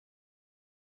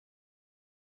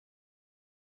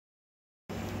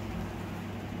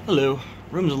Hello.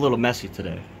 Room's a little messy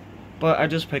today, but I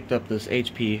just picked up this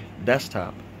HP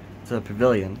desktop. It's a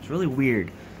Pavilion. It's really weird.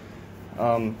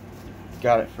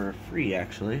 Got it for free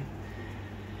actually.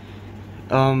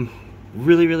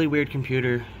 Really weird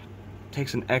computer.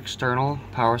 Takes an external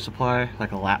power supply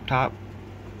like a laptop.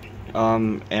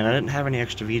 And I didn't have any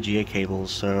extra VGA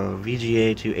cables, so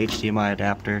VGA to HDMI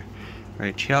adapter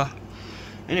right here.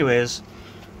 Anyways,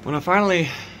 when I finally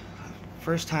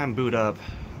first time boot up,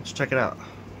 let's check it out.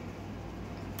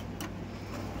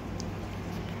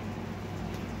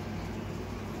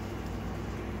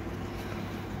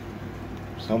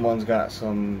 Someone's got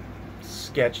some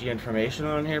sketchy information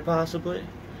on here, possibly.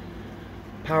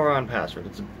 Power on password.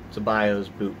 It's a BIOS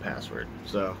boot password.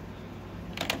 So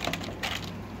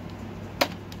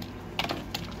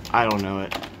I don't know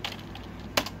it.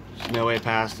 There's no way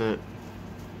past it.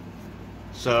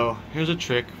 So here's a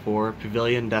trick for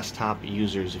Pavilion desktop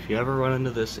users. If you ever run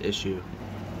into this issue,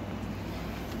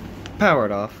 power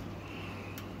it off.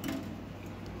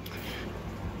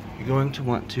 You're going to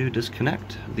want to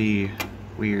disconnect the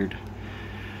weird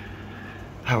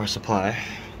power supply,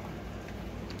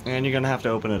 and you're gonna have to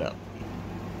open it up.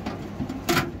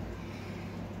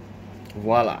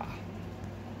 Voila.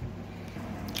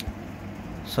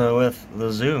 So with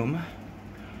the zoom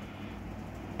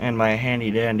and my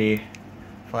handy dandy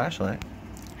flashlight,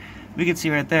 we can see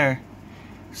right there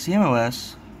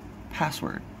CMOS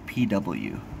password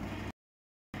PW.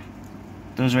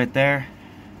 Those right there,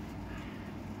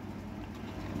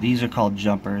 these are called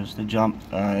jumpers. The jump,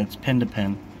 it's pin to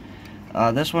pin.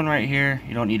 This one right here,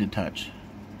 you don't need to touch.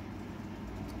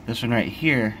 This one right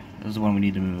here is the one we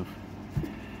need to move.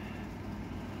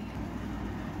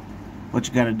 What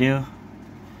you gotta do,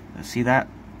 see that?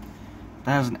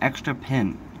 That has an extra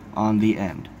pin on the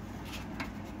end.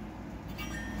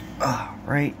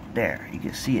 Right there, you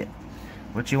can see it.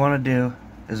 What you wanna do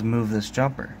is move this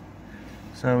jumper.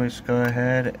 So we just go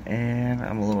ahead, and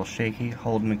I'm a little shaky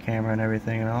holding the camera and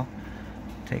everything, and I'll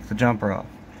take the jumper off.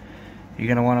 You're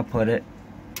gonna want to put it,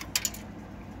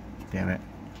 damn it,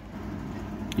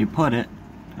 you put it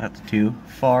at the two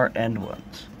far end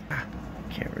ones.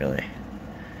 Can't really,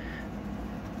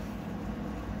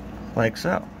 like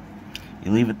so.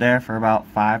 You leave it there for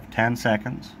about 5-10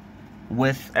 seconds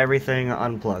with everything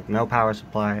unplugged, no power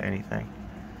supply, anything.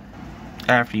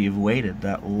 After you've waited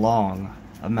that long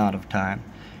amount of time,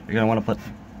 you're going to want to put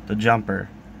the jumper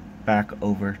back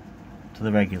over to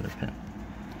the regular pin.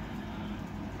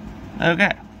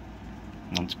 Okay,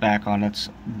 it's back on its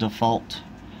default,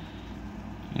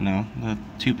 the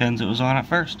 2 pins it was on at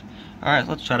first. Alright,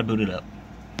 let's try to boot it up.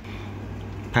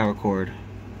 Power cord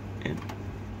in.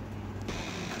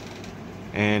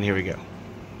 And here we go.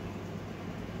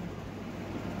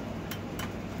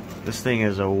 This thing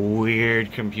is a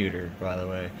weird computer, by the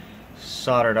way.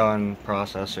 Soldered on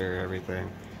processor,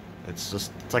 everything. It's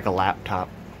like a laptop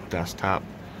desktop.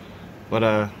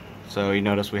 But so you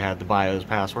notice we had the BIOS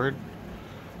password.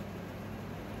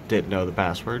 Didn't know the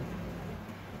password.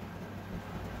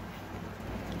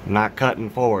 I'm not cutting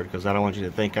forward because I don't want you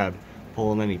to think I'm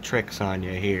pulling any tricks on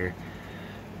you here.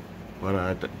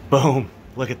 But boom,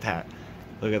 look at that.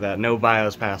 Look at that, no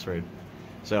BIOS password.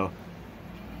 So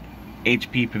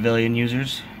HP Pavilion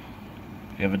users,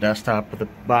 if you have a desktop with a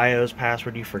BIOS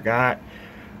password you forgot,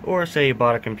 or say you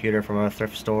bought a computer from a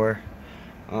thrift store,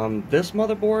 this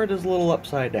motherboard is a little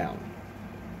upside down.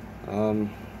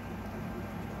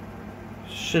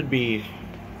 Should be,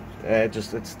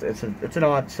 it's an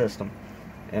odd system,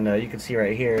 and you can see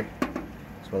right here,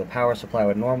 that's where the power supply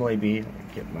would normally be. Let me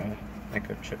get my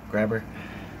microchip grabber.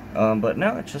 But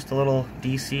no, it's just a little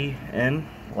DC in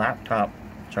laptop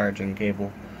charging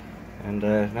cable. And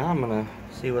now I'm gonna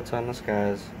see what's on this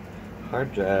guy's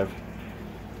hard drive.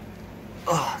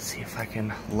 Let's see if I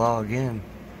can log in.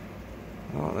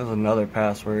 Oh, there's another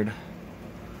password.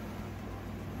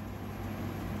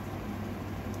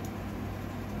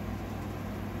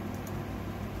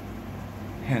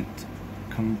 Hint,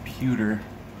 computer.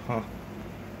 Huh.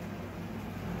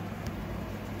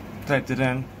 Typed it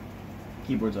in.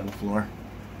 Keyboard's on the floor.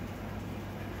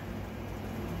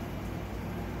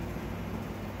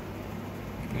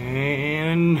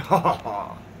 And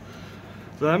so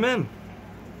I'm in,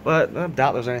 but I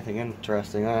doubt there's anything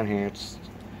interesting on here. It's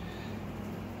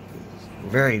a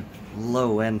very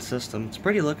low-end system. It's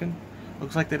pretty looking.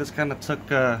 Looks like they just kind of took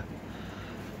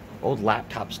old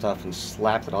laptop stuff and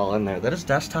slapped it all in there. That is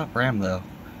desktop RAM though.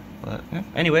 But yeah.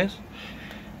 Anyways,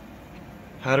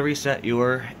 how to reset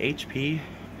your HP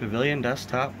Pavilion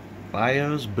desktop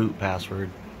BIOS boot password.